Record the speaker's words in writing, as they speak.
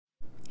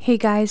Hey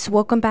guys,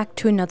 welcome back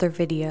to another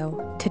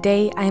video.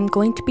 Today I am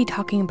going to be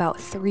talking about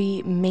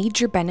 3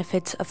 major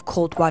benefits of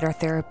cold water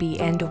therapy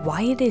and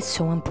why it is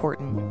so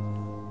important.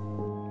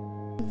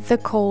 The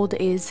cold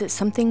is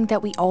something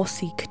that we all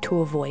seek to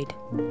avoid.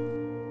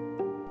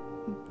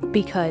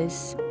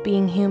 Because,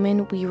 being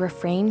human, we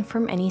refrain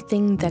from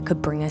anything that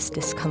could bring us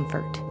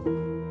discomfort.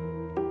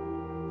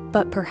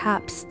 But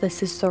perhaps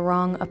this is the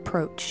wrong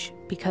approach,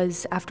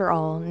 because after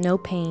all, no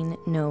pain,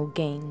 no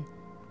gain.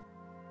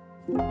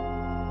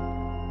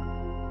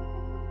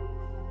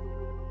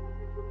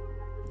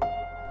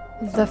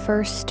 The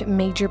first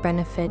major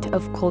benefit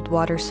of cold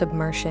water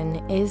submersion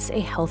is a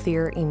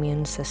healthier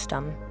immune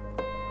system.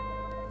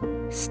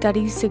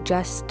 Studies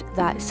suggest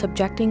that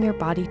subjecting your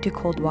body to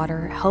cold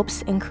water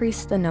helps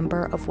increase the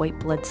number of white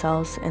blood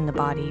cells in the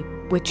body,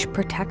 which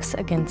protects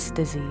against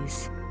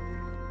disease.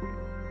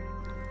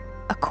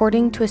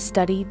 According to a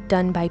study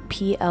done by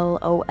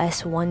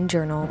PLOS ONE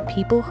journal,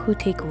 people who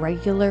take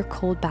regular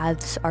cold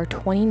baths are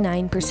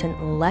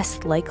 29%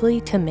 less likely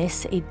to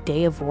miss a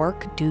day of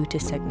work due to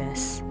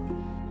sickness.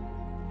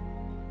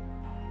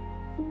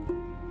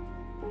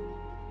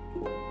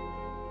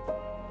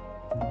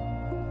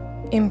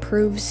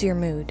 Improves your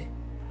mood.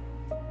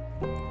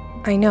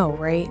 I know,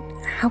 right?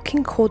 How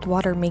can cold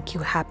water make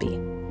you happy?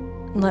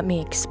 Let me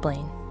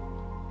explain.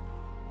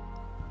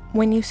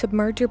 When you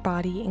submerge your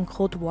body in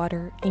cold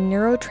water, a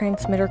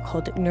neurotransmitter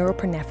called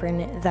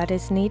norepinephrine that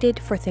is needed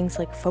for things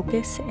like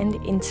focus and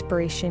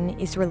inspiration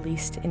is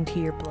released into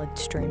your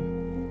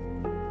bloodstream.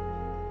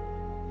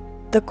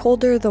 The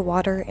colder the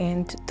water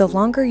and the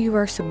longer you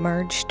are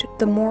submerged,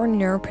 the more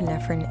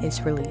norepinephrine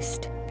is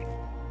released.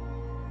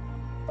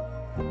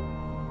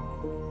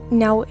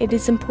 Now, it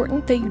is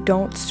important that you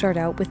don't start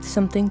out with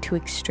something too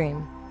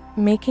extreme.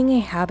 Making a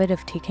habit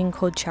of taking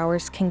cold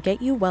showers can get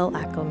you well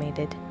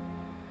acclimated.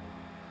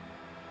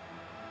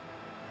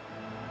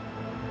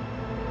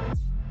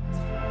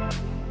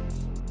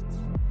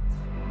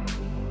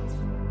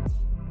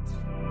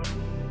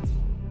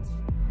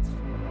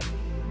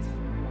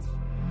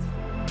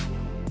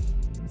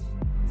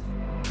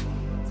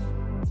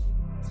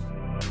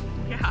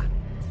 Yeah,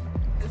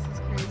 this is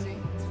crazy.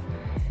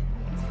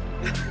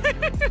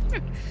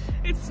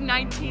 It's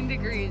 19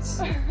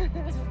 degrees.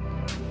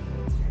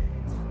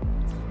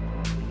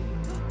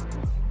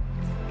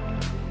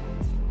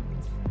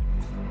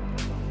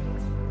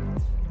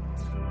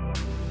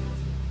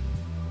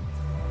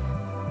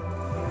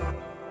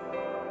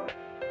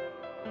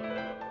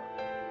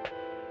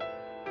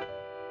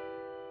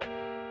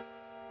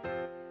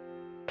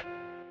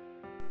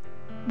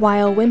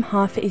 While Wim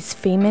Hof is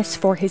famous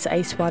for his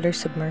ice water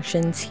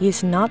submersions, he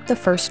is not the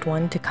first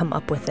one to come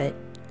up with it.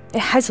 It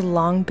has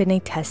long been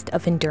a test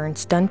of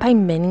endurance done by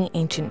many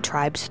ancient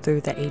tribes through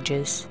the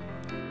ages.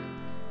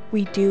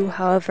 We do,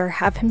 however,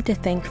 have him to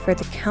thank for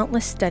the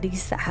countless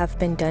studies that have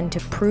been done to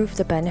prove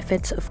the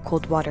benefits of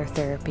cold water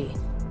therapy.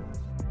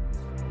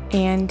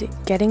 And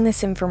getting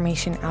this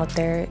information out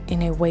there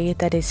in a way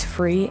that is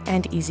free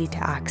and easy to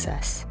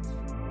access.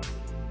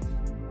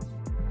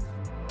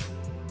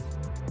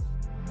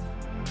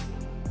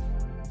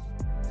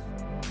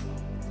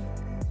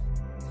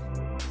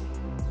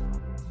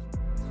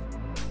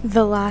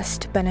 The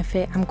last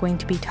benefit I'm going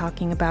to be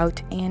talking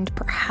about, and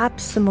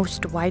perhaps the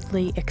most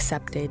widely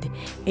accepted,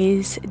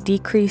 is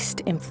decreased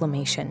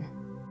inflammation.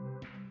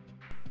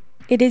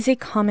 It is a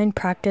common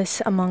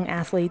practice among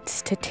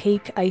athletes to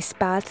take ice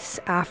baths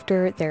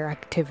after their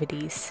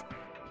activities.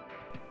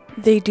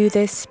 They do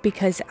this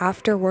because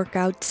after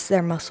workouts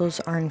their muscles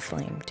are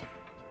inflamed.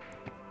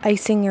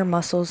 Icing your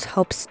muscles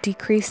helps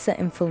decrease the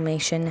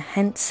inflammation,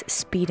 hence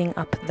speeding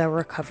up the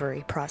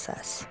recovery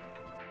process.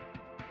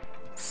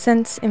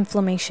 Since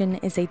inflammation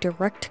is a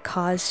direct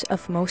cause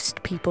of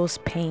most people's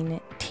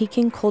pain,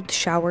 taking cold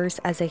showers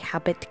as a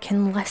habit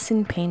can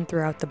lessen pain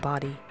throughout the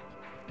body.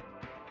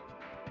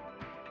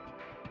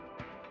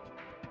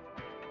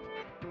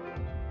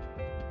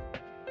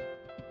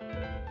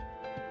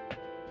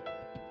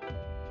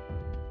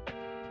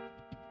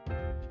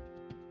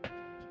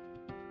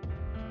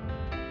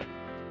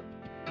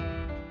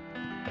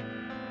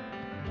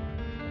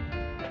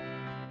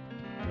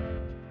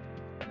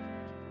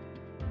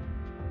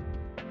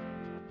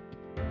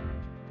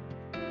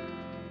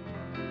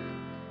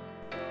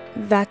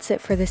 That's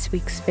it for this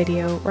week's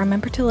video.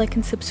 Remember to like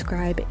and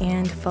subscribe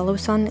and follow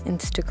us on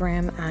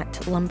Instagram at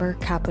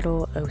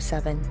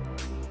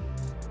lumbercapital07.